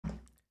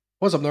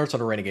What's up, nerds? On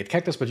the Renegade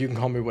Cactus, but you can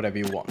call me whatever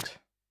you want.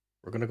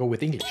 We're gonna go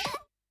with English.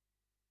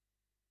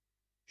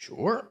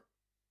 Sure.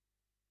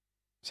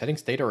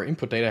 Settings data or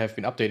input data have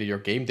been updated. Your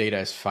game data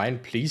is fine.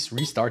 Please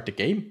restart the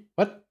game.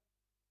 What?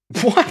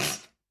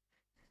 What?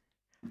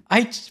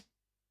 I just...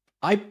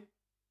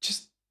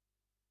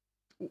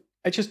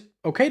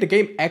 Okay, the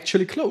game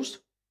actually closed.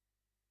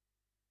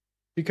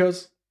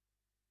 Because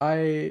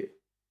Okay,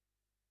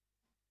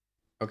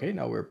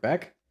 now we're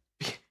back.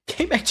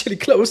 Game actually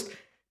closed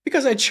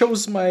because I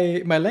chose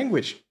my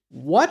language.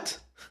 What?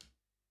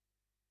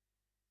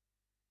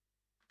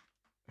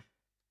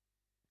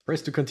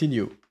 Press to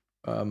continue.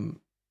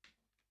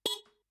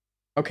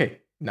 Okay,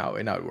 now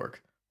it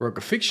worked. Work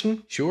of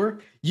fiction, sure.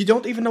 You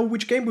don't even know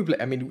which game we play.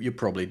 I mean, you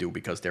probably do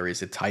because there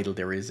is a title,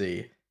 there is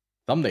a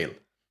thumbnail.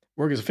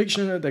 Work is a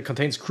fiction that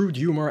contains crude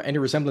humor. Any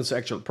resemblance to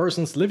actual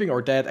persons, living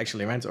or dead,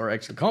 actual events or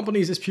actual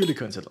companies is purely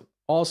coincidental.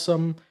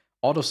 Awesome.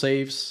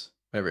 Autosaves.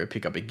 Whenever I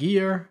pick up a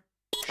gear.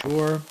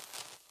 Sure.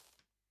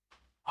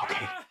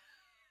 Okay.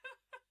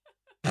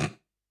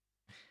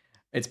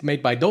 It's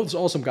made by those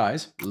awesome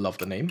guys. Love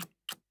the name.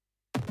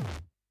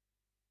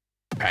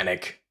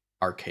 Panic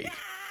Arcade.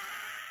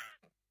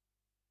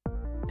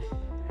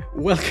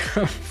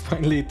 Welcome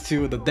finally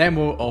to the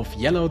demo of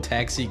Yellow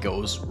Taxi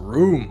Goes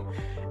Vroom.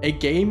 A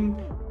game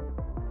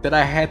that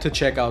I had to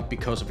check out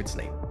because of its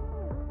name.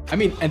 I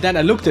mean, and then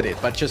I looked at it,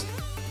 but just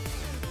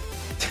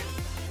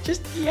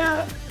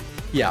yeah,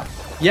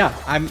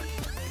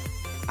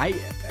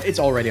 it's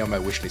already on my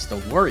wish list,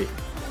 don't worry.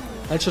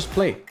 Let's just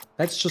play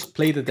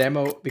the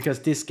demo, because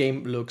this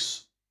game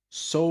looks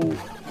so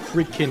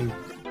freaking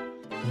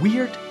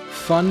weird,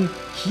 fun,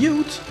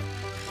 cute.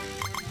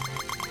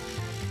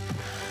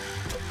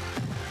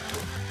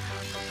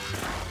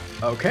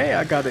 Okay,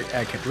 I got it,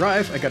 I can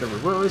drive, I got a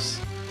reverse.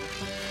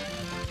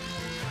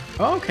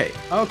 Okay,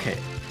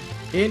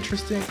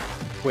 interesting.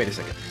 Wait a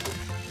second.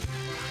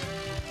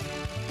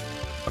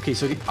 Okay,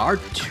 so the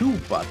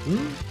R2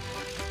 button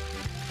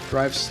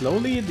drives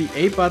slowly, the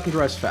A button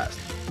drives fast.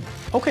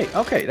 Okay,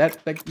 that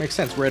makes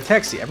sense. We're a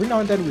taxi. Every now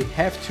and then we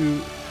have to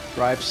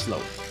drive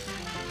slow.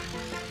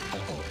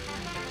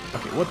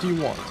 Okay, what do you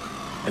want?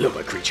 Hello,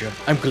 my creature.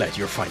 I'm glad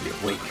you're finally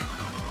awake.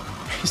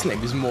 His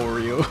name is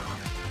Morio.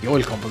 The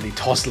oil company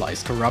Tosla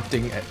is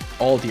corrupting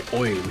all the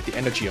oil with the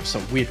energy of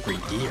some weird green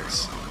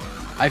gears.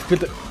 I've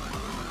built a...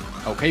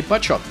 Okay,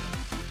 buttshot.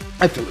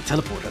 I've built a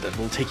teleporter that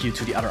will take you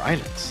to the other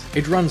islands.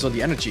 It runs on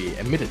the energy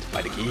emitted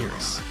by the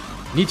gears.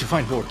 Need to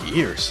find more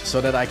gears so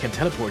that I can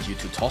teleport you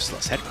to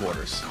Tosla's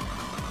headquarters.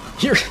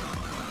 Here's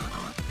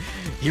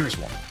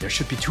one. There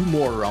should be 2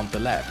 more around the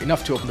lab,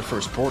 enough to open the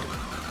first portal.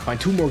 Find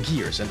 2 more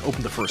gears and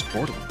open the first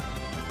portal.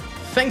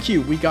 Thank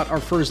you, we got our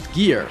first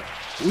gear.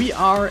 We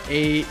are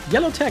a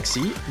yellow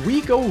taxi. We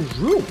go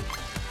vroom.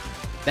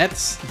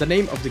 That's the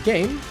name of the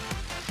game.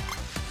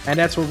 And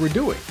that's what we're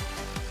doing.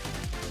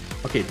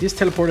 Okay, this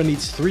teleporter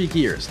needs 3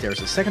 gears.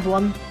 There's a second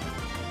one.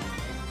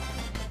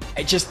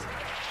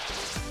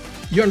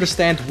 You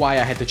understand why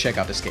I had to check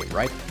out this game,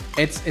 right?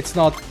 It's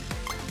not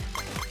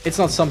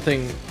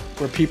something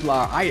where people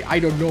are, I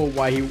don't know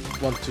why you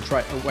want to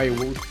try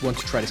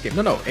this game.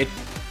 No,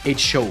 it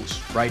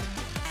shows, right?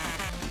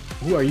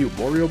 Who are you,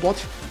 Morio bot?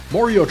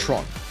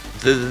 Moriotron.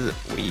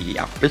 We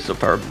are the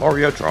superb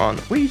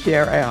Moriotron. We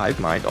share a hive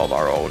mind of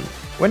our own.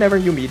 Whenever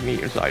you meet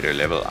me inside a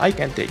level, I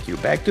can take you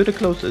back to the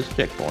closest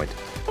checkpoint.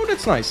 Oh,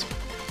 that's nice.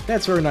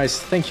 That's very nice.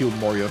 Thank you,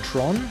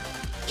 Moriotron.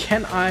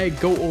 Can I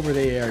go over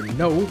there?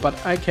 No,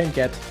 but I can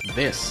get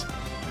this.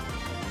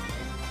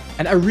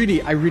 And I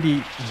really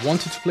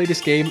wanted to play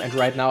this game, and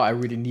right now I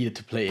really needed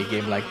to play a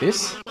game like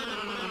this.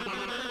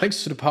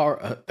 Thanks to the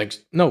power...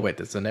 No, wait,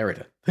 that's the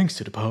narrator. Thanks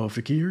to the power of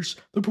the gears,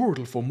 the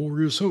portal for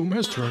Morio's home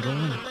has turned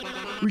on.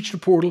 Reach the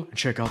portal and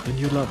check out the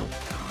new level.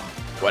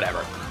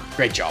 Whatever.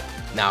 Great job.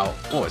 Now,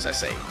 what was I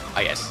saying?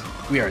 Ah yes,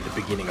 we are at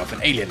the beginning of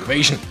an alien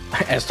invasion,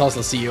 as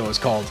Tosla's CEO is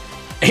called.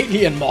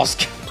 Alien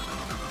Mosque.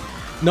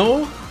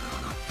 No?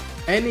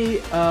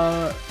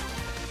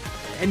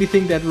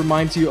 Anything that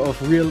reminds you of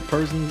real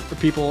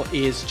people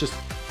is just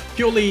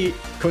purely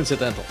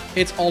coincidental.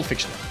 It's all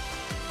fictional.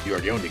 You are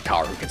the only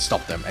car who can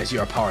stop them, as you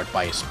are powered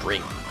by a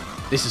spring.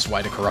 This is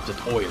why the corrupted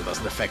oil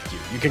doesn't affect you.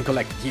 You can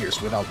collect gears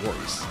without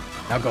worries.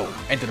 Now go,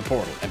 enter the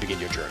portal and begin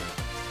your journey.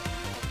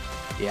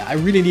 Yeah, I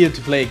really needed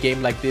to play a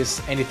game like this,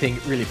 anything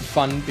really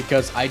fun,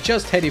 because I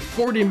just had a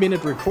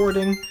 40-minute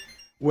recording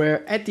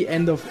where at the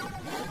end of,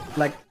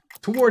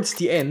 towards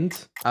the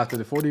end, after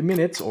the 40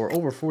 minutes or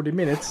over 40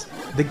 minutes,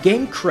 the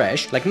game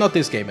crashed, not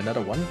this game,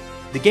 another one.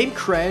 The game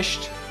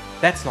crashed.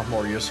 That's not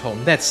Morio's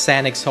home, that's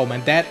Sanic's home,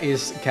 and that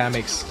is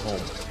Kamek's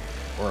home.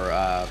 Or,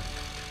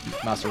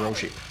 Master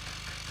Roshi.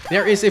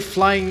 There is a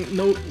flying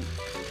note.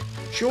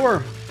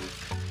 Sure.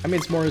 I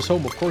mean, it's Morio's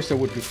home, of course there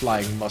would be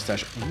flying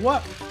mustache.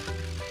 What?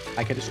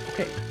 I can just...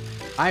 Okay.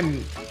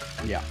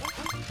 Yeah.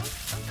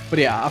 But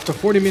yeah, after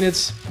 40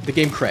 minutes, the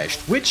game crashed,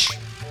 which...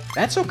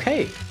 That's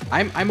okay.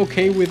 I'm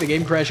okay with the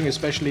game crashing,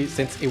 especially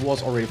since it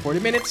was already 40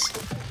 minutes.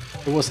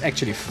 It was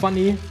actually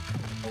funny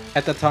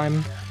at that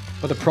time.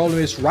 But the problem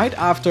is, right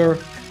after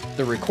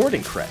the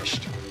recording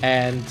crashed,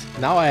 And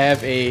now I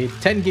have a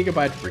 10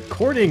 gigabyte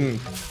recording,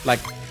 like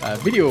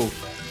video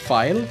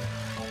file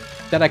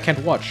that I can't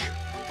watch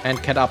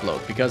and can't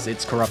upload because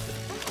it's corrupted.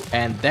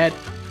 And that,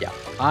 yeah,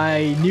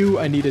 I knew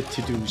I needed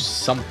to do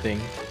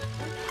something.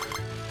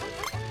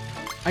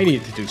 I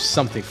needed to do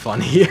something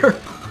fun here.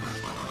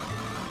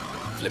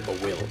 Flip a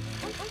wheel.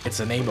 It's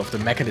the name of the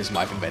mechanism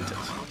I've invented.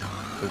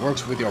 It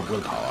works with your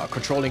willpower,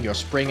 controlling your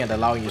spring and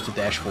allowing you to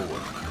dash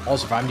forward.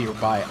 Also, if I'm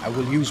nearby, I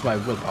will use my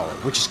willpower,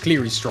 which is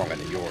clearly stronger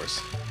than yours.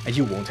 And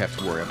you won't have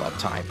to worry about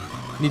time.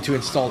 Need to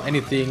install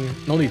anything?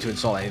 No need to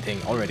install anything,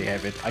 already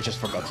have it, I just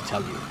forgot to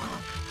tell you.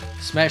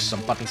 Smash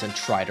some buttons and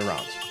try it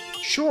around.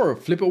 Sure,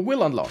 flip a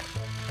wheel unlock.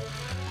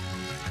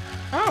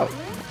 Oh.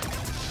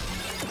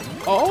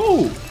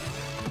 Oh!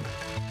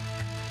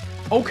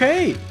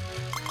 Okay!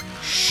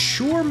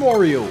 Sure,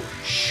 Mario!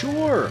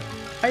 Sure!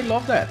 I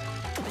love that.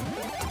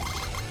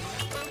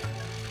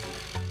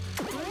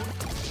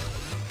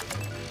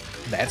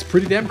 That's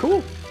pretty damn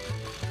cool.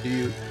 Do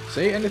you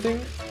say anything?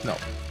 No.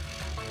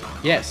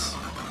 Yes.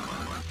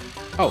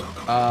 Oh,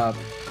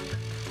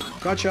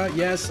 gotcha.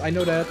 Yes, I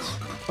know that.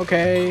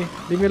 Okay,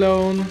 leave me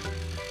alone.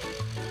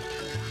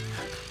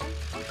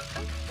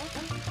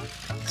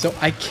 So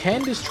I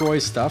can destroy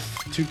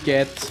stuff to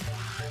get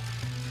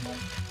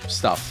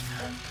stuff.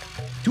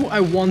 Do I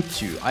want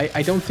to?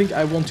 I don't think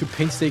I want to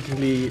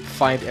painstakingly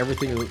find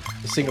everything,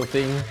 a single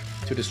thing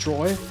to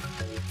destroy.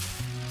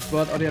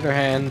 But on the other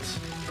hand,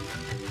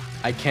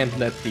 I can't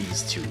let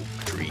these two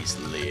trees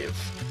live.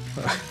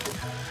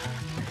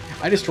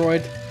 I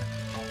destroyed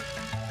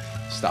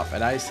stuff,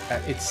 and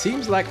it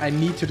seems like I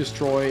need to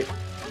destroy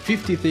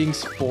 50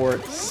 things for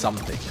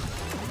something.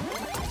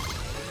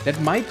 That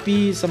might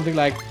be something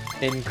like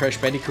in Crash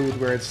Bandicoot,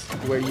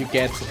 where you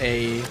get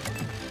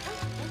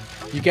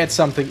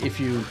something if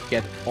you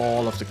get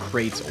all of the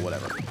crates or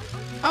whatever.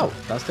 Oh,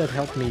 does that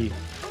help me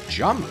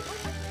jump?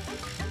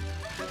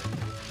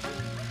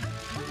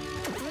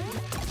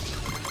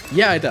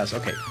 Yeah, it does.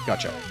 Okay,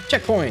 gotcha.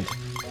 Checkpoint.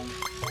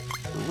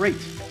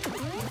 Great.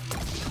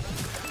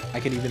 I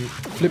can even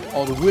flip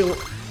all the wheel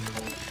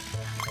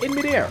in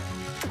midair.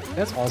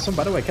 That's awesome.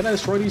 By the way, can I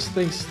destroy these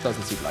things?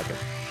 Doesn't seem like it.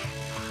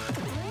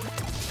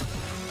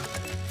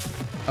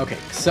 Okay,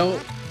 so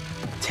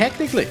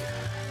technically,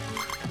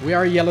 we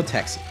are a yellow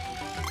taxi.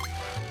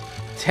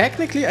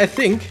 Technically, I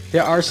think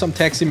there are some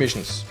taxi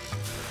missions.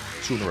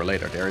 Sooner or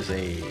later, there is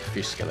a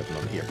fish skeleton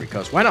on here,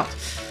 because why not?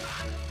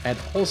 And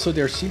also,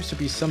 there seems to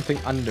be something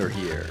under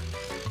here.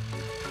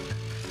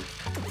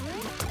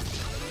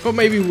 But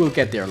maybe we'll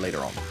get there later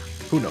on.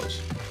 Who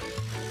knows?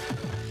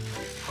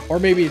 Or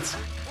maybe it's...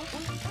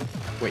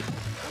 Wait.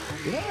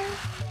 Did I?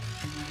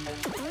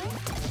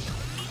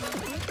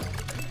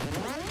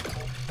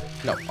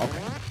 No,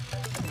 okay.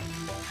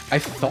 I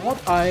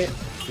thought I,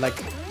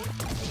 like...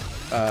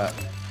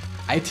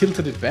 I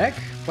tilted it back,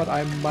 but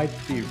I might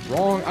be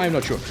wrong. I'm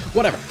not sure.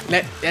 Whatever.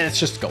 Let's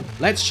just go.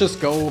 Let's just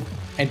go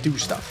and do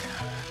stuff.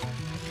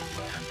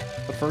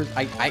 But first,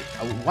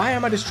 why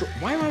am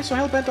I so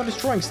hell-bent on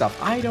destroying stuff?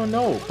 I don't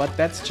know, but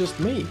that's just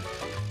me.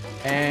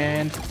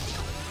 And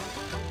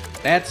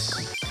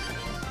that's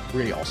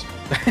really awesome.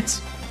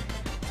 That's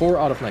 4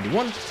 out of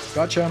 91.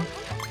 Gotcha.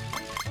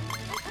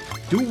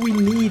 Do we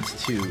need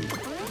to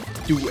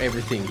do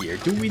everything here?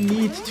 Do we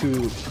need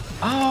to...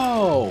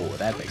 Oh,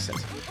 that makes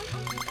sense.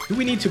 Do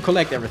we need to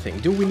collect everything?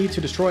 Do we need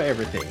to destroy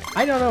everything?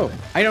 I don't know.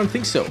 I don't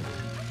think so.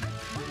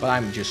 But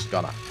I'm just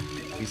gonna.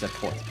 He's at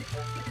point.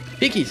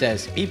 Vicky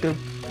says, People,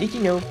 did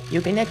you know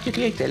you can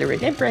actually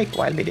accelerate and brake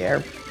while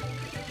midair?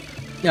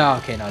 oh,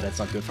 okay, no, that's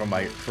not good for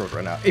my throat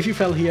right now. If you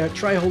fell here,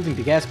 try holding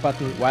the gas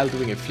button while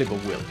doing a flip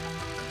of wheel.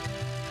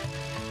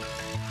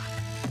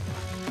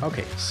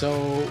 Okay,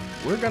 so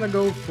we're gonna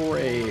go for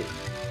a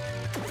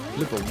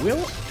flip of wheel.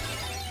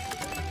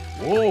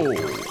 Whoa.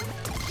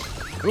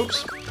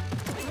 Oops.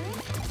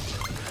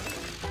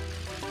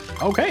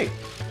 Okay,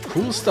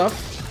 cool stuff.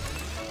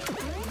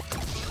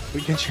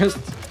 We can just...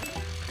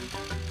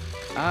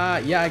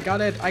 yeah, I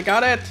got it. I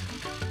got it.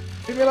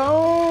 Leave me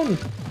alone.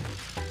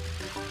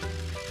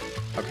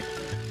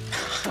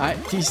 Okay.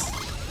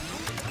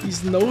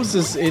 These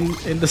noses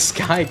in the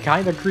sky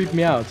kind of creep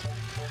me out.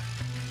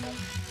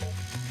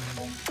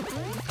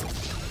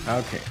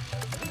 Okay.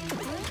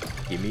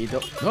 Give me the...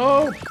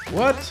 No!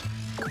 What?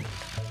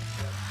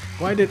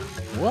 Why did...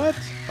 What?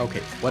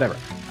 Okay, whatever.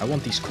 I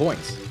want these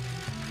coins.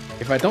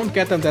 If I don't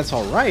get them, that's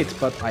alright,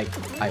 but I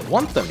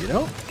want them, you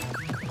know?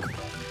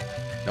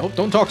 No,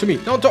 don't talk to me.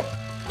 Don't talk.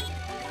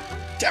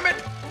 Damn it!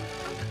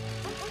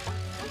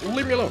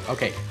 Leave me alone.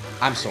 Okay,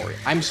 I'm sorry.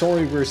 I'm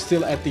sorry we're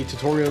still at the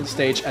tutorial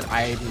stage and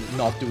I'm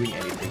not doing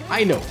anything.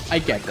 I know, I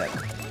get that.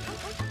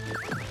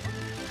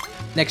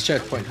 Next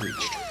checkpoint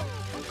reached.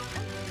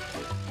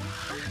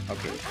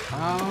 Okay,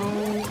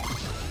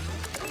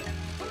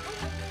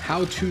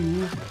 how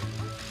to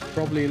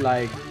probably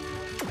like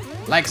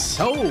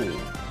so.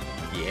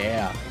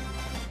 Yeah.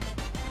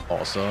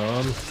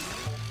 Awesome.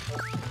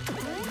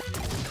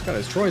 Gotta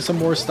destroy some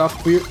more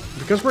stuff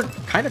because we're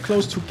kind of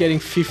close to getting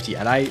 50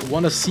 and I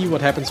want to see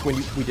what happens when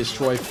we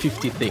destroy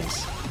 50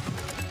 things.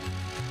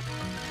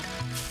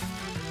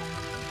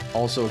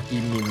 Also,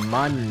 give me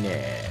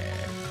money.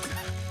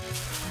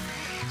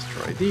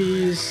 Destroy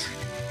these.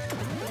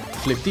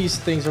 Flip these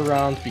things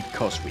around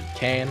because we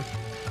can.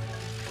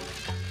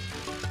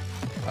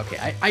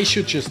 Okay, I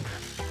should just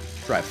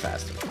drive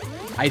faster.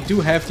 I do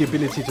have the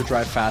ability to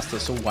drive faster,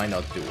 so why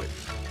not do it?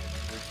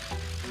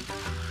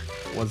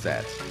 What's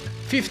that?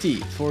 50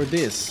 for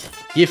this.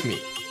 Give me.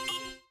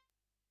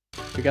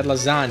 We got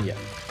lasagna.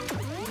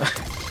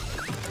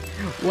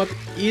 What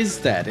is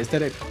that? Is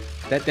that a...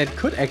 That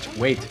could actually...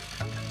 Wait.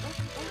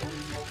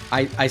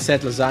 I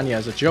said lasagna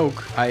as a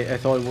joke. I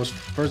thought it was...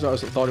 First I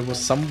thought it was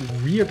some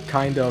weird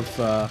kind of...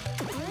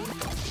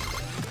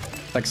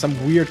 like some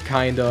weird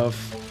kind of...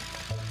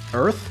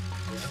 earth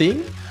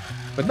thing?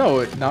 But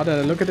no, now that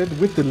I look at it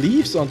with the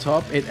leaves on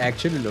top, it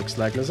actually looks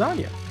like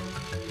lasagna.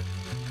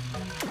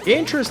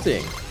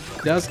 Interesting.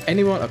 Does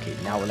anyone... Okay,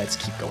 now let's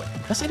keep going.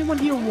 Does anyone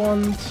here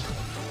want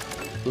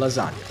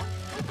lasagna?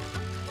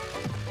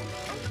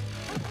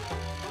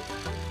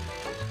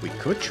 We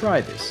could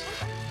try this.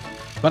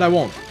 But I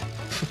won't.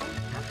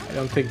 I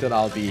don't think that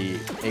I'll be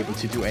able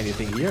to do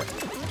anything here.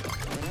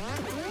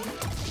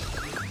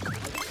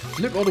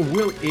 Flip of the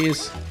Will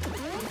is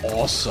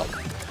awesome.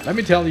 Let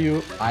me tell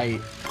you, I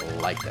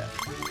like that.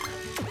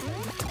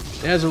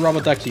 There's a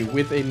rubber ducky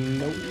with a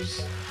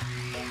nose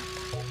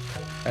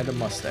and a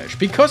mustache.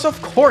 Because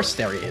of course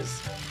there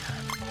is.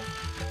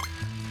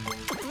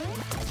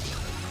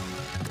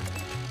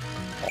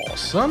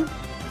 Awesome.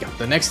 Got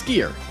the next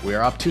gear.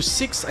 We're up to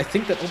 6. I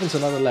think that opens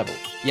another level.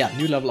 Yeah,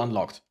 new level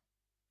unlocked.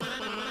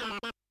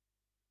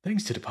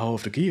 Thanks to the power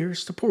of the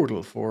gears, the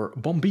portal for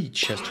Bomb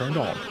Beach has turned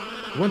on.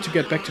 You want to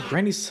get back to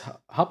Granny's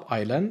Hub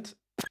Island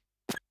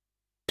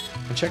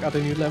and check out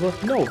the new level?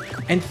 No.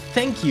 And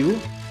thank you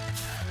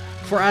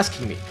for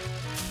asking me.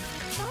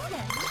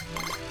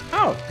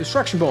 Oh,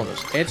 destruction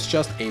bonus. It's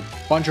just a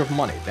bunch of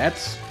money.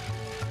 That's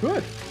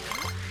good.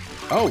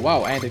 Oh,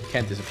 wow, and it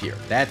can't disappear.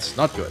 That's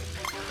not good.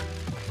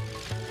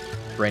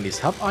 Brandy's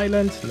Hub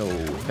Island. No,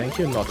 thank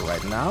you. Not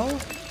right now.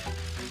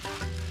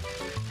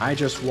 I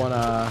just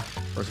wanna...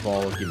 First of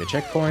all, give me a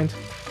checkpoint.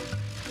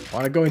 I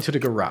wanna go into the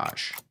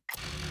garage.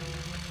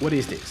 What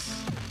is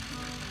this?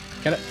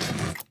 Can I...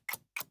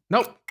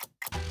 Nope.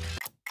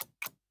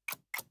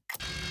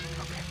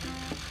 Okay.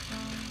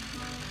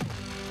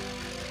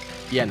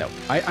 Yeah, no.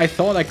 I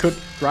thought I could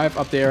drive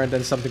up there and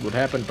then something would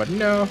happen, but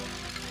no.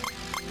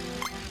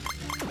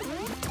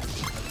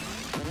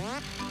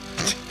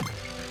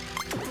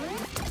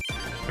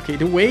 Okay,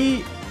 the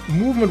way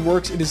movement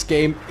works in this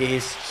game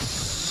is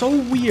so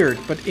weird,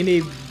 but in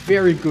a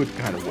very good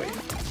kind of way.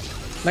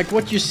 Like,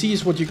 what you see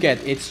is what you get.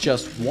 It's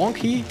just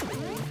wonky,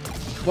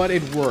 but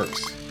it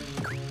works.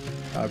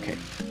 Okay.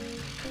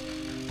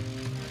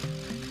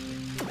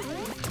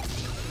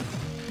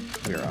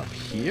 We're up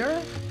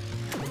here.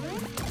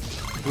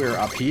 We're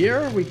up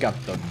here. We got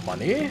the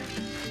money.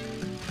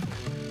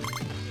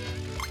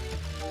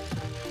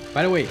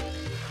 By the way,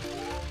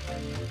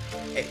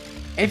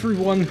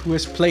 everyone who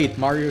has played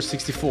Mario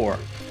 64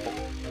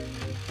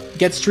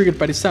 gets triggered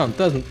by the sound,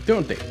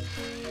 don't they?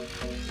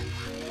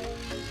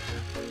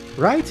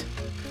 Right?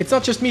 It's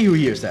not just me who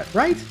hears that,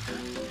 right?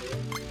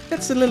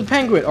 That's the little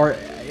penguin, or,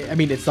 I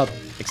mean, it's not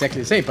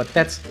exactly the same, but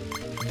that's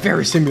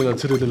very similar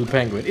to the little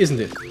penguin, isn't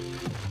it?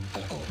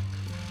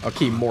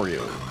 Okay,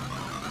 Mario.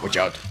 Watch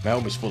out, my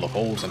home is full of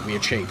holes and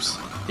weird shapes.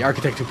 The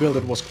architect who built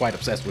it was quite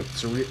obsessed with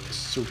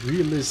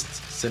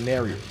surrealist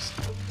scenarios.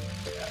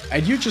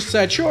 And you just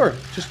said, sure,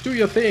 just do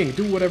your thing,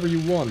 do whatever you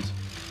want.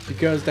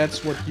 Because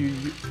that's what you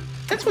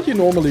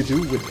normally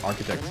do with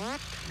architects.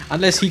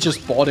 Unless he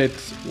just bought it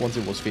once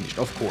it was finished,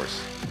 of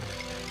course.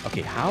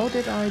 Okay, how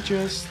did I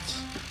just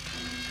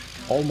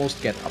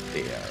almost get up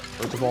there?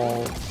 First of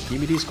all, give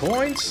me these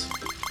coins.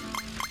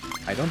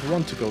 I don't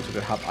want to go to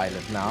the Hub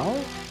Island now.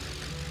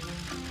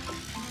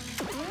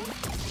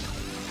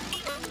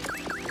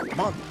 Come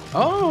on.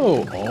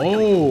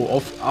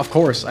 Oh, of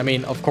course. I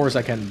mean, of course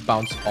I can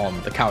bounce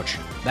on the couch.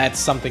 That's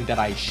something that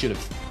I should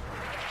have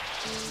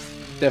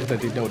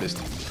definitely noticed.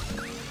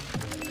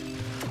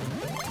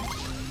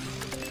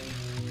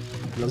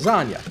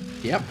 Lasagna.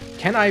 Yep.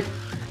 Can I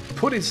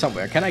put it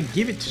somewhere? Can I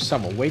give it to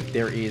someone? Wait,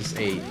 there is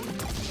a...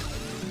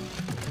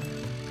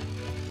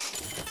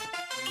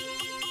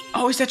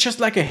 Oh, is that just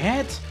like a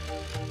head?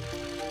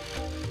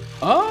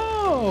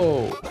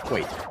 Oh!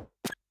 Wait.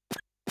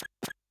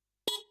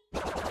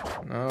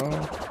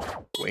 No.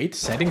 Wait,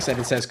 settings, and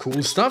it says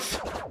cool stuff.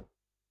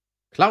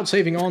 Cloud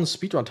saving on,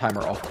 speedrun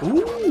timer off.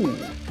 Ooh!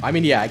 I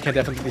mean, yeah, I can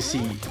definitely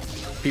see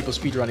people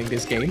speedrunning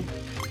this game.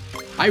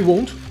 I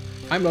won't.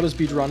 I'm not a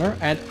speedrunner,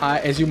 and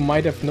as you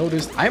might have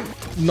noticed, I'm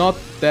not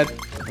that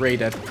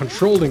great at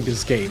controlling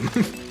this game.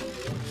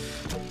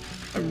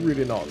 I'm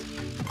really not.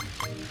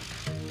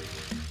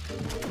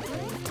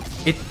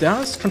 It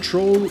does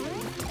control...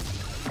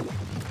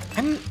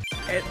 and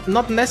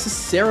not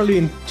necessarily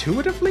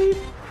intuitively,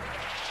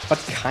 but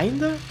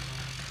kinda,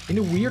 in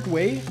a weird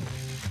way.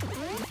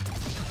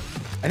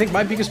 I think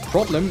my biggest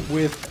problem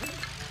with...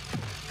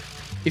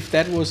 if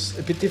that was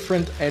a bit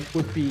different, it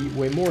would be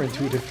way more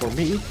intuitive for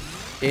me,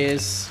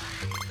 is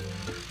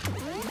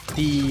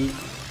the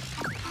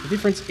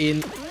difference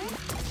in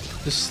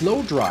the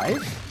slow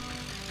drive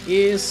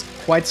is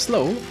quite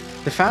slow.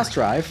 The fast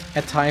drive,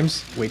 at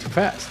times, way too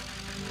fast.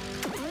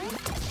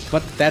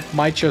 But that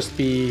might just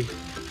be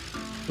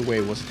the way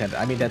it was intended.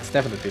 I mean, that's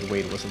definitely the way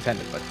it was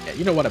intended, but yeah,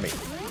 you know what I mean.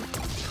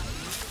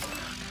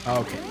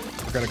 Okay,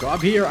 we're gonna go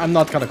up here. I'm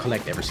not gonna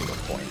collect every single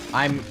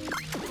coin.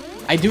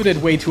 I do that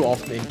way too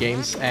often in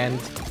games, and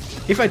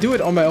if I do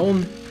it on my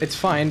own, it's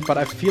fine, but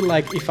I feel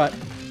like if I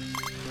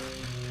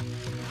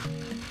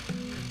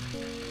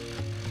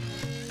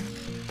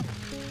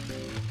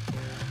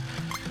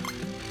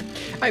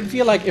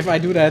feel like if I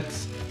do that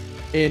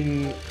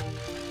in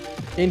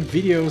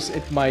videos,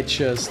 it might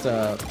just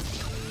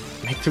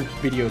make the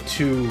video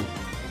too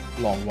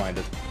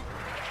long-winded.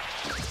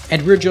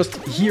 And we're just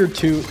here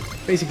to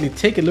basically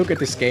take a look at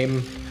this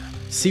game,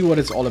 see what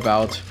it's all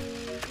about.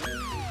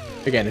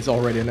 Again, it's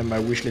already on my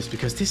wish list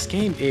because this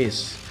game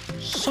is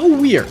so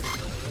weird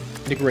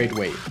in a great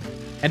way.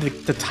 And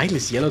the title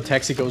is Yellow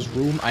Taxi Goes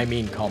Vroom. I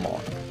mean, come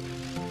on.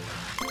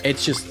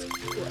 It's just...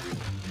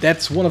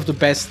 that's one of the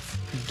best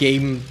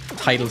game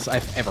titles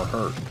I've ever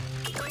heard.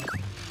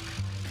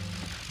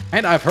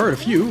 And I've heard a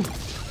few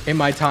in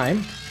my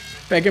time,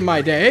 back in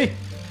my day.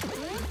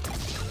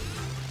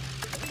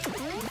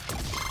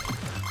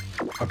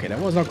 Okay, that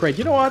was not great.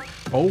 You know what?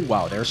 Oh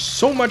wow, there's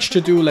so much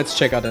to do. Let's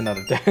check out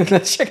another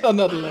let's check out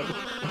another level.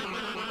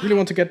 Really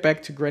want to get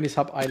back to Granny's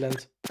Hub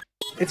Island.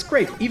 It's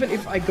great. Even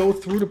if I go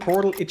through the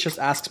portal, it just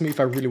asks me if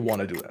I really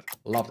want to do that.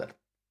 Love that.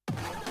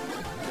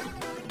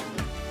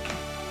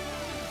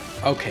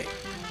 Okay.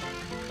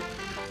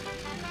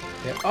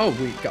 Yeah. Oh,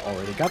 we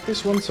already got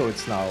this one, so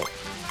it's now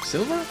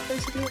silver,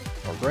 basically,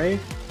 or gray.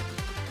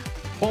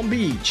 Palm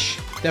Beach.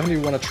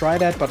 Definitely want to try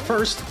that, but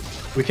first,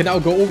 we can now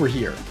go over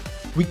here.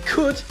 We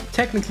could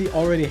technically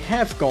already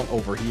have gone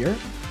over here,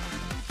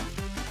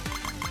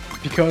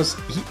 because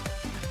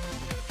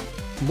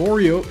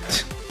Mario...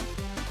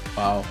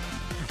 wow.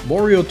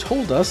 Mario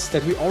told us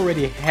that we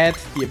already had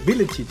the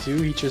ability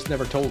to, he just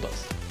never told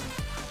us.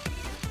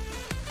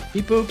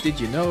 Beep boop, did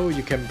you know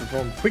you can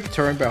perform quick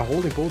turn by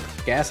holding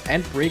both gas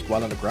and brake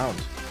while on the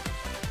ground?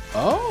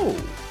 Oh!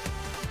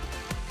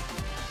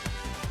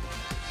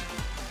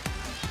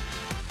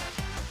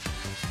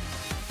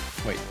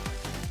 Wait.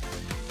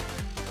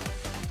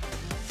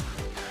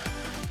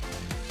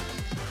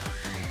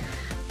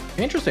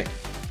 Interesting.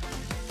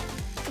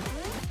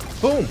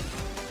 Boom!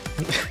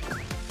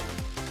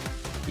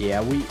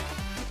 Yeah,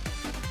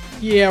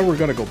 we're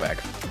gonna go back.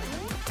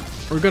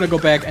 We're gonna go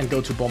back and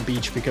go to Bomb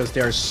Beach because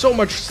there's so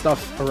much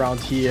stuff around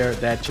here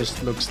that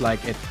just looks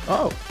like it.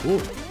 Oh, ooh.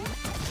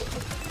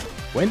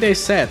 When they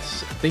said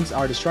things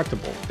are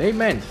destructible, they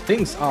meant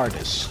things are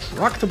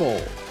destructible.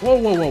 Whoa,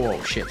 whoa, whoa,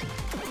 whoa, shit.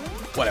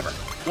 Whatever,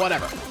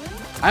 whatever.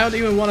 I don't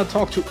even want to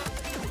talk to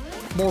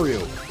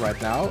Mario right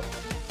now.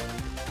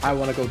 I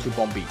want to go to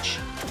Bomb Beach.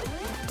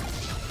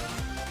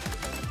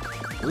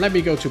 Let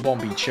me go to Bomb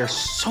Beach. There's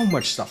so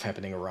much stuff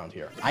happening around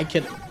here. I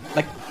can,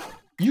 like...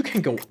 you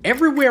can go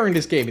everywhere in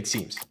this game, it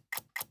seems.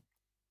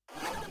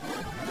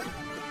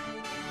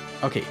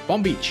 Okay,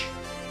 Bomb Beach.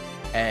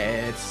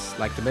 It's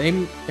like the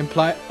name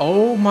implies.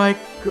 Oh my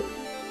god.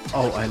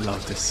 Oh, I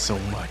love this so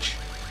much.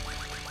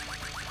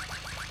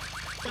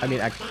 I mean,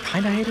 I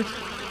kinda hate it.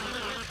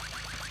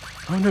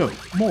 Oh no,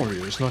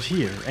 Mario is not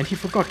here, and he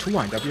forgot to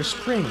wind up your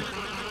spring.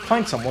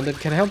 Find someone that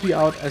can help you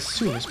out as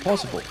soon as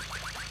possible.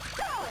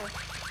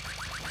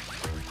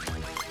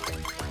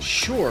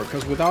 Sure,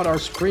 because without our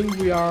spring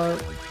we are...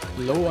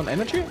 low on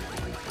energy?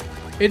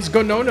 It's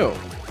Gonono.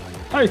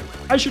 Hi,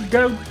 I should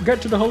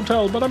get to the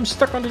hotel, but I'm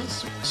stuck on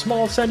this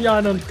small sandy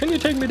island. Can you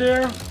take me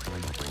there?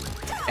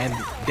 And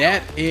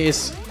that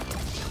is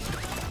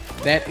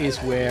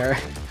where...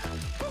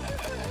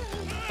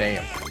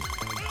 damn.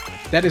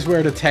 That is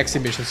where the taxi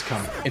missions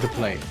come into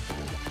play.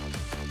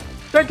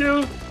 Thank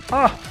you!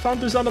 Ah,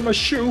 found this under my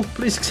shoe.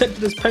 Please accept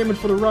this payment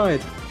for the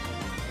ride.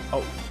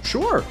 Oh,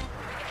 sure.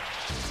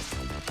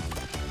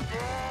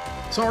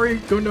 Sorry,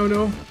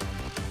 Gonono.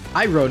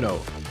 Hi, Rono.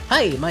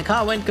 Hi, my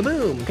car went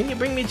kaboom. Can you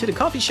bring me to the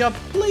coffee shop,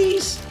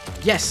 please?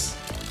 Yes,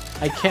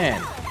 I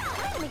can.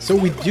 So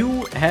we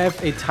do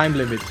have a time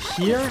limit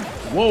here.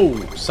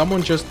 Whoa,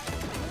 someone just...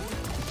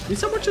 did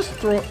someone just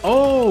throw...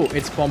 oh,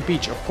 it's Bomb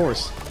Beach, of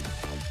course.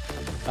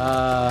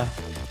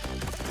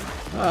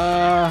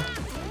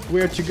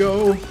 Where to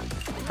go?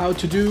 How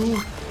to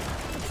do?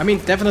 I mean,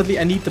 definitely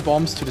I need the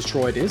bombs to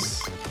destroy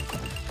this.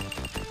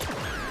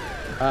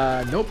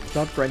 Nope,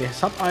 not Granny's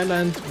Hub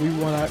Island. We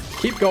wanna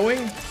keep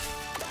going.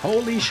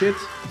 Holy shit.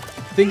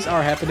 Things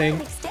are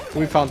happening.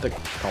 We found the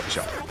coffee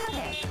shop.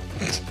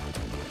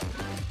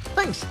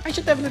 Thanks, I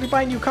should definitely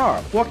buy a new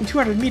car. Walking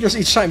 200 meters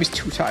each time is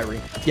too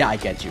tiring. Yeah, I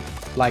get you.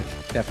 Like,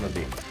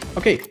 definitely.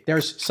 Okay,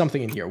 there's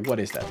something in here. What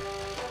is that?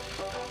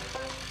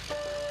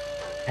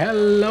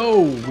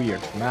 Hello,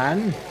 weird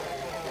man.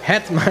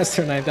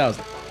 Headmaster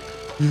 9000.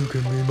 You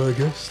can be my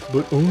guest,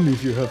 but only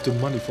if you have the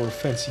money for a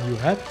fancy new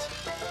hat.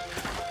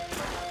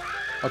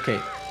 Okay.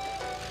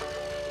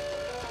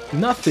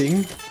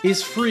 Nothing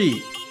is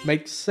free.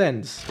 Makes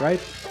sense,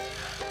 right?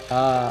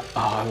 Oh,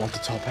 I want the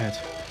top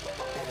hat.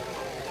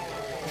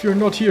 If you're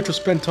not here to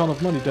spend a ton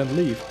of money, then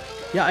leave.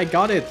 Yeah, I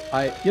got it.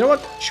 You know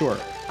what? Sure.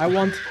 I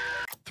want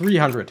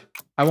 300.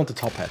 I want the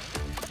top hat.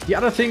 The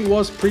other thing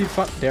was pretty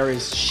fun. There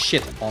is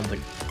shit on the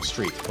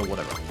street, but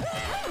whatever.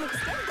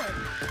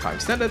 Time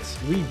extended.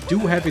 We do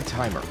have a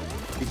timer.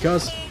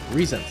 Because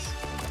reasons.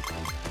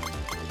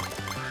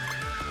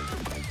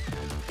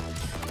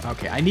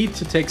 Okay, I need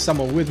to take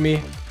someone with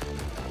me.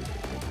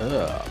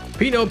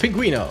 Pino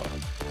Pinguino.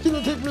 Can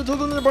you take me to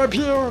the nearby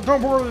pier?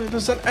 Don't worry,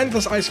 there's an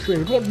endless ice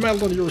cream. It won't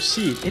melt on your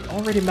seat. It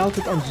already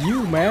melted on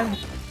you, man.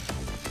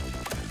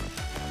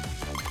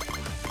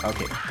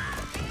 Okay.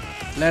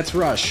 Let's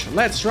rush.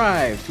 Let's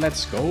drive.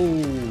 Let's go.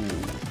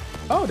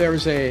 Oh, there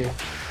is a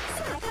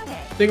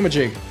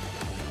thingamajig.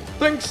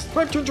 Thanks.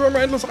 Time to enjoy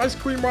my endless ice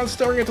cream while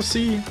staring at the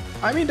sea.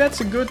 I mean,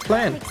 that's a good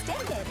plan.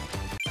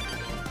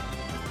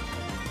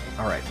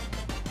 Alright.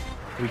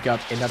 We got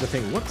another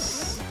thing.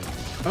 What's...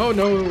 Oh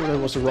no, that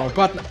was the wrong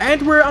button.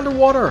 And we're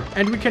underwater.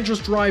 And we can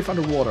just drive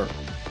underwater.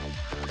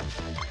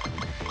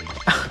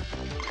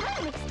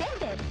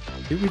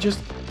 Did we just...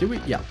 Did we...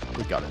 Yeah,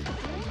 we got it.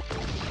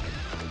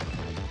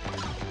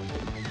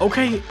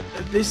 Okay,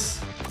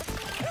 this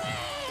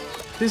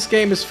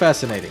game is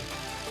fascinating.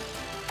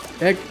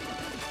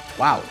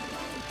 Wow.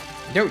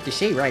 No, the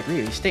sea ride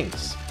really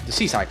stinks. The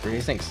seaside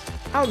really stinks.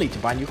 I'll need to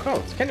buy new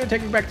clothes. Can you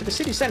take me back to the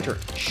city center?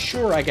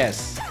 Sure, I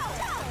guess.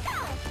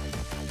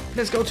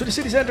 Let's go to the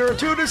city center.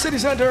 To the city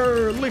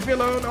center. Leave me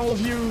alone, all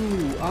of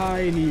you.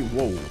 I need...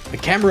 Whoa. The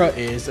camera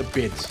is a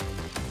bit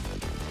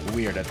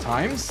weird at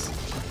times.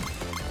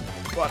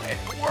 But it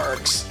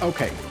works.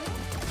 Okay.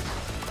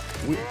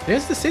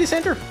 There's the city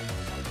center?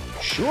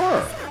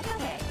 Sure.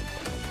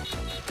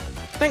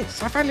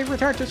 Thanks, I finally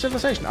returned to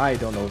civilization. I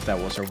don't know if that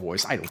was her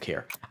voice. I don't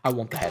care. I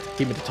want the hat.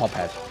 Give me the top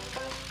hat.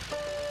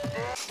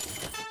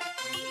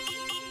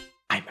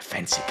 I'm a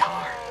fancy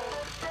car.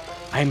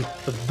 I'm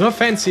the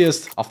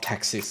fanciest of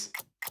taxis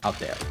out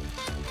there.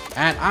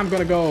 And I'm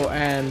gonna go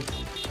and...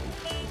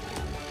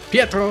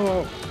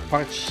 Pietro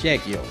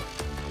Parcheggio.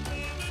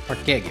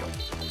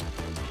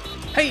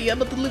 Hey,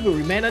 I'm a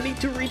delivery man. I need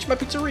to reach my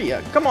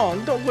pizzeria. Come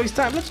on, don't waste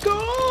time. Let's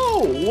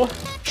go.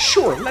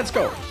 Sure, let's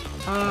go.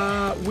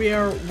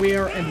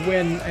 Where and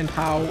when and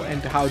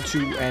how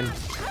to and...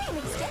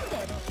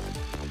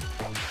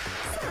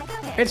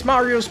 It's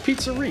Mario's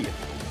Pizzeria.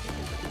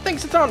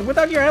 Thanks a ton.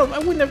 Without your help, I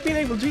wouldn't have been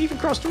able to even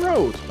cross the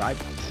road.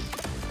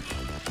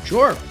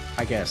 Sure,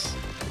 I guess.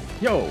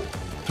 Yo,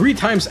 3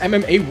 times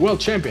MMA world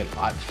champion.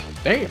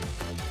 Damn.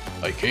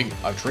 Hey King,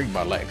 I've trained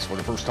my legs for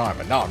the first time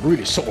and now I'm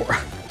really sore.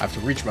 I have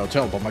to reach my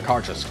hotel, but my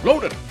car just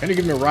exploded. Can you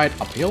give me a ride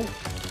uphill?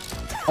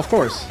 Of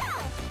course.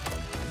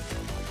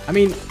 I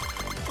mean,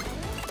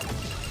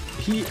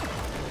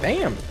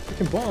 damn,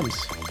 freaking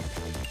bombs.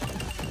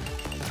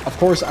 Of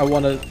course, I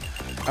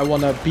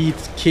wanna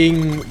beat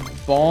King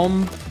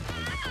Bomb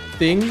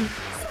thing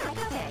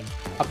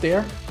up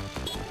there.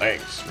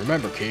 Thanks.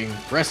 Remember, King,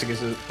 resting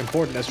is as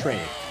important as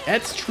training.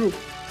 That's true.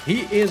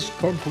 He is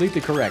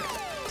completely correct.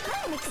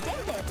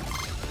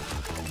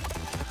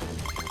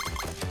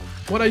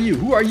 What are you?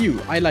 Who are you?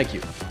 I like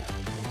you.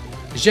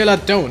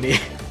 Gelatoni.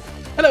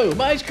 Hello,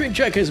 my ice cream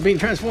truck has been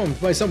transformed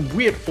by some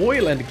weird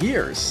oil and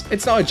gears.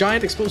 It's now a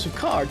giant explosive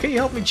car. Can you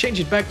help me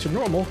change it back to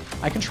normal?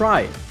 I can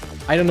try.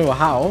 I don't know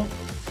how.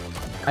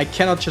 I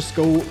cannot just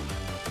go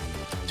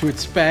to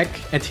its back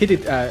and hit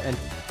it and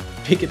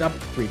pick it up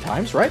 3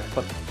 times, right?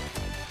 But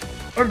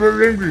I'm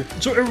very angry,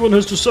 so everyone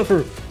has to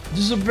suffer. This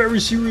is a very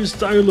serious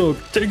dialogue.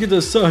 Take it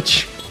as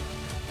such.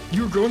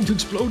 You're going to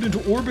explode into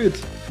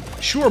orbit.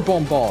 Sure,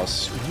 bomb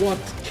boss.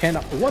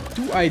 What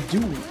do I do?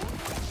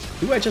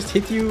 Do I just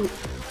hit you?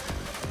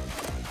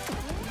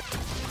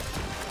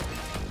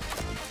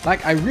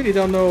 Like, I really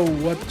don't know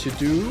what to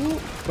do,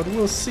 but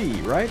we'll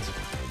see, right?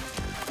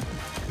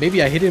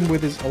 Maybe I hit him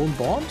with his own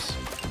bombs?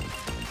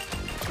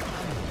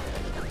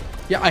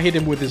 Yeah, I hit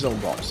him with his own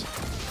bombs.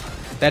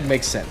 That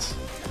makes sense.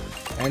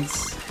 And...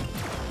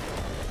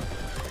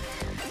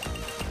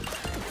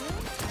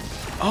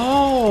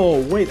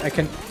 Oh, wait, I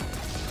can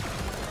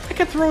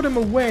throw them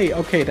away.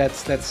 Okay,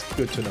 that's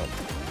good to know.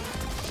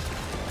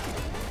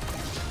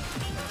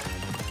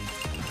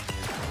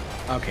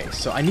 Okay,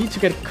 so I need to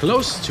get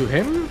close to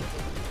him.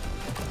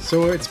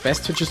 So it's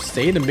best to just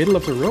stay in the middle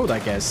of the road, I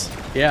guess.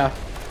 Yeah.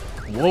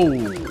 Whoa.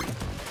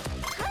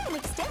 Time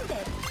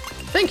extended.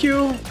 Thank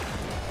you.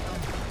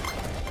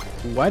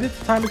 Why did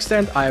the time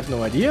extend? I have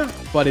no idea,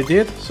 but it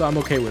did, so I'm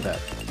okay with that.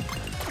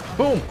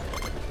 Boom.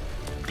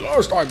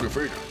 Last time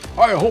defeated.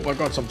 I hope I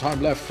got some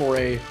time left for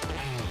a...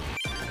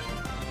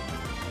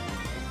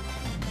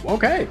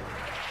 Okay.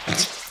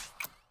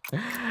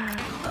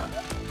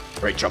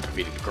 Great job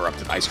defeating the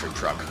corrupted ice cream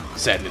truck.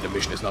 Sadly, the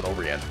mission is not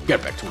over yet.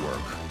 Get back to work.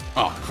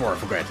 Oh, before I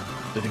forget,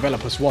 the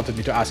developers wanted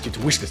me to ask you to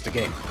wishlist the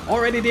game.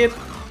 Already did?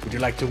 Would you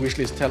like to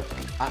wishlist tell...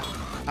 I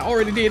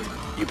already did.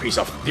 You piece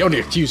of... The only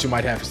excuse you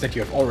might have is that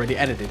you have already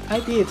edited. I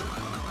did.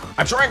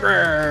 I'm so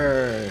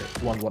angry!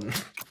 1-1,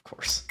 of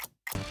course.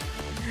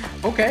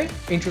 Okay,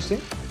 interesting.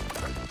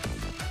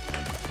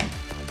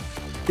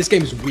 This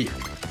game is weird.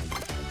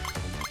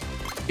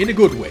 In a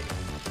good way.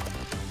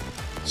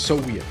 So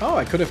weird. Oh,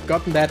 I could have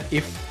gotten that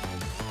if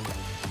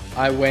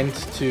I went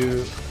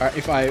to...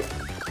 if I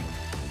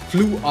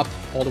flew up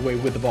all the way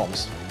with the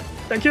bombs.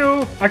 Thank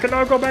you! I can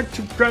now go back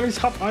to Granny's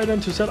Hut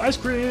Island to sell ice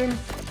cream.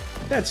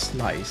 That's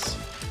nice.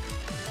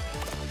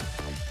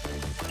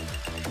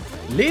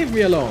 Leave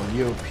me alone,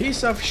 you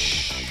piece of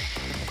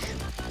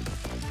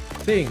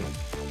thing.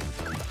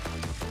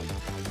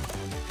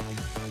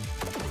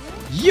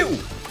 You!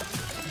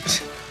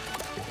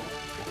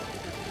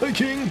 Hey,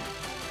 King!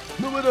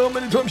 No matter how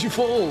many times you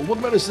fall,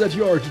 what matters is that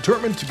you are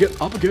determined to get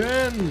up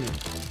again.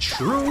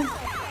 True.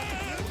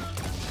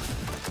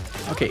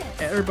 Okay,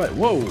 everybody.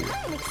 Whoa!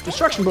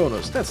 Destruction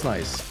bonus. That's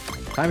nice.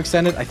 Time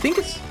extended. I think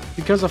it's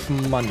because of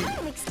money.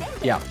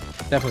 Yeah,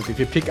 definitely. If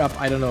you pick up,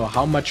 I don't know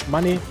how much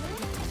money,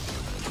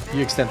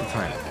 you extend the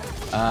time.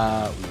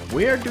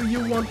 Where do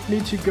you want me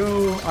to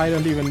go? I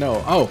don't even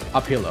know. Oh,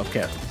 uphill.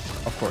 Okay,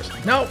 of course.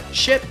 No,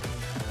 shit.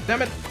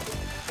 Damn it.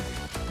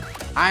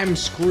 I'm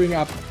screwing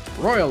up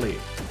royally.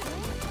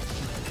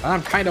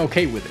 I'm kind of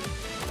okay with it.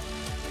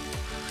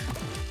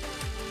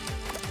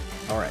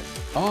 Alright,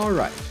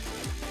 alright.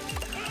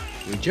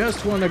 We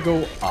just want to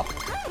go up.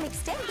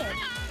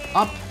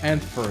 Up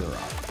and further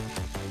up.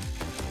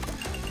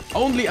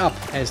 Only up,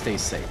 as they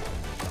say.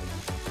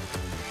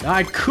 Now,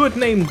 I could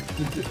name...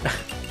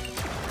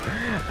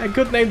 I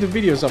could name the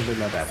video something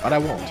like that, but I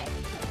won't.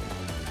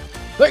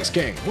 Thanks,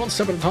 King. One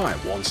step at a time.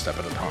 One step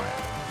at a time.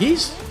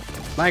 He's...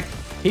 like,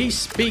 he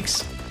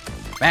speaks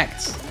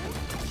facts.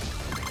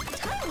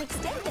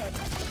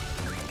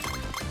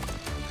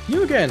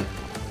 You again.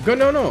 Go,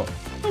 no, no.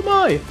 Oh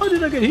my, how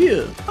did I get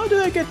here? How did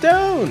I get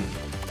down?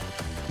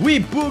 We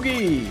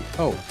boogie.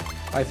 Oh,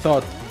 I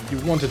thought you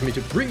wanted me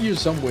to bring you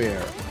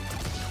somewhere.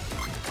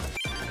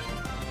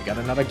 We got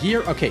another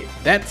gear. Okay,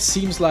 that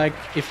seems like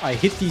if I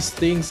hit these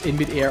things in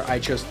midair, I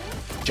just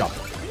jump.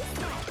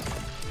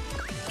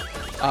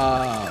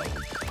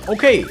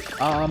 Okay,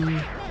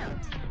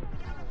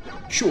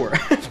 sure.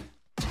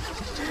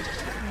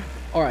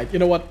 Alright, you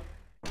know what?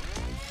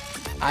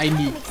 I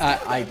need,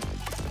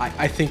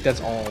 I think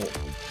that's all.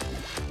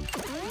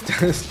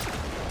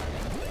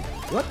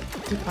 What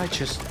did I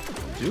just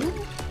do?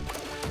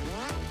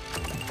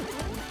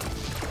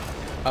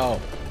 Oh.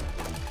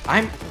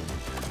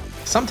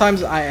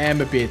 Sometimes I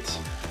am a bit...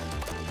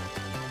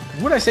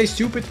 would I say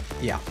stupid?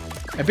 Yeah.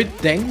 A bit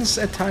dense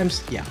at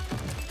times? Yeah.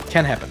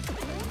 Can happen.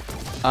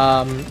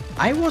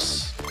 I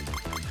was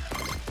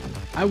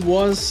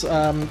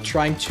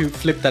trying to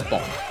flip that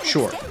bomb.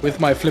 Sure. With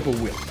my flipper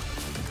wheel.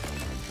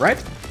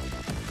 Right?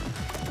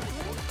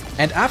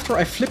 And after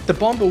I flipped the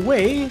bomb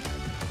away,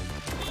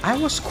 I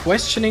was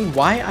questioning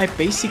why I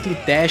basically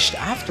dashed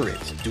after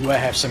it. Do I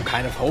have some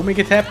kind of homing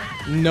attack?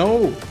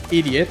 No,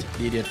 idiot.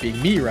 The idiot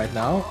being me right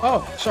now.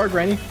 Oh, sorry,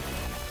 Granny.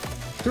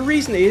 The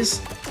reason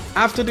is,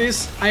 after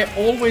this, I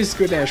always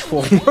go dash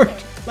forward.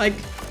 Like,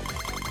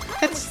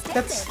 that's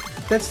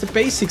the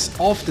basics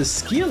of the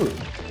skill.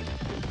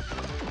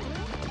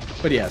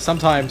 But yeah,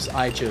 sometimes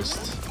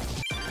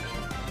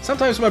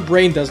sometimes my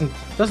brain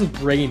doesn't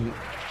brain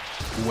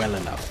well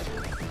enough.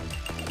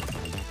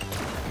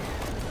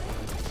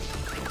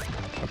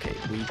 Okay,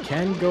 we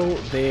can go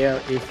there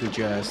if we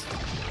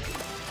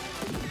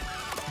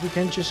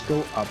can just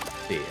go up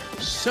there.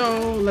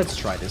 So let's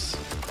try this.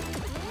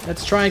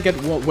 Let's try and get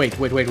wait.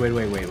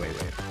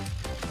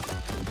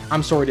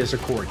 I'm sorry, there's a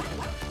corgi.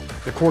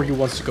 The corgi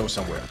wants to go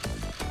somewhere.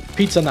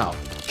 Pizza now.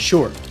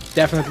 Sure,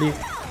 definitely.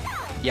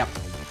 Yep.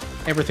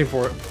 Everything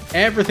for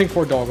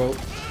doggo.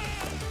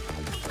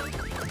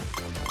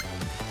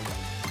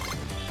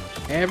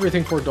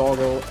 Everything for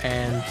doggo,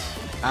 and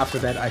after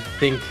that I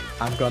think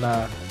I'm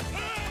gonna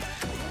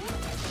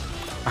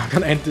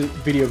end the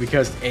video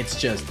because it's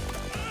just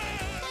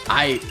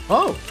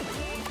oh,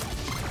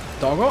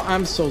 doggo,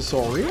 I'm so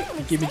sorry.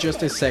 Give me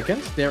just a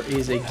second. There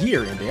is a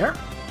gear in there.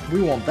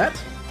 We want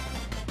that.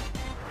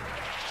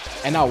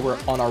 And now we're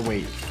on our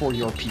way for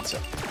your pizza.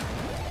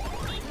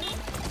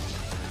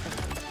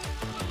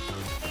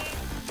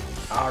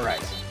 All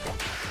right.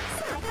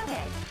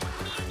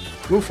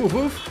 Woof woof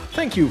woof.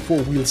 Thank you,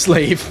 four-wheel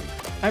slave.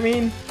 I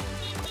mean,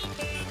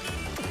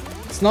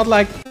 it's not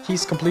like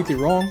he's completely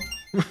wrong.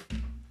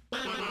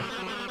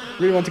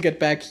 Really want to get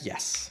back?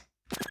 Yes.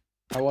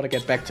 I want to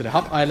get back to the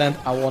hub island.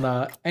 I want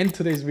to end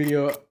today's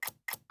video.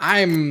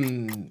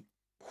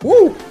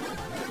 Whoo!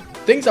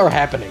 Things are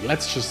happening,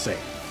 let's just say.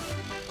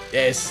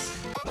 Yes.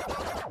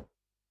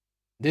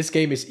 This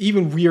game is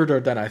even weirder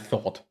than I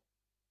thought.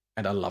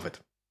 And I love it.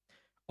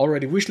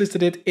 Already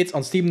wishlisted it. It's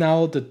on Steam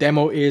now. The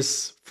demo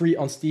is free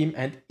on Steam.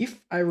 And if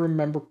I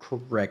remember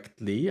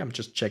correctly, I'm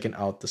just checking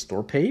out the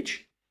store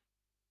page.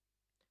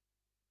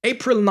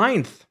 April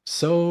 9th.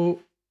 So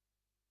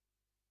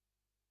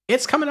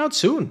it's coming out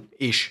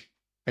soon-ish.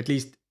 At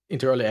least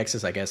into early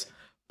access, I guess.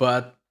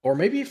 But, or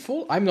maybe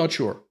full, I'm not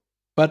sure.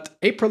 But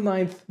April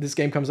 9th, this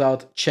game comes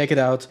out. Check it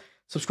out.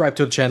 Subscribe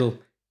to the channel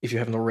if you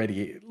haven't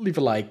already. Leave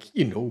a like,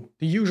 you know,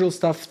 the usual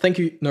stuff. Thank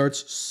you,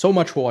 nerds, so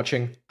much for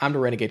watching. I'm the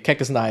Renegade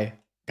Cactus and I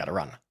gotta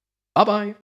run. Bye-bye.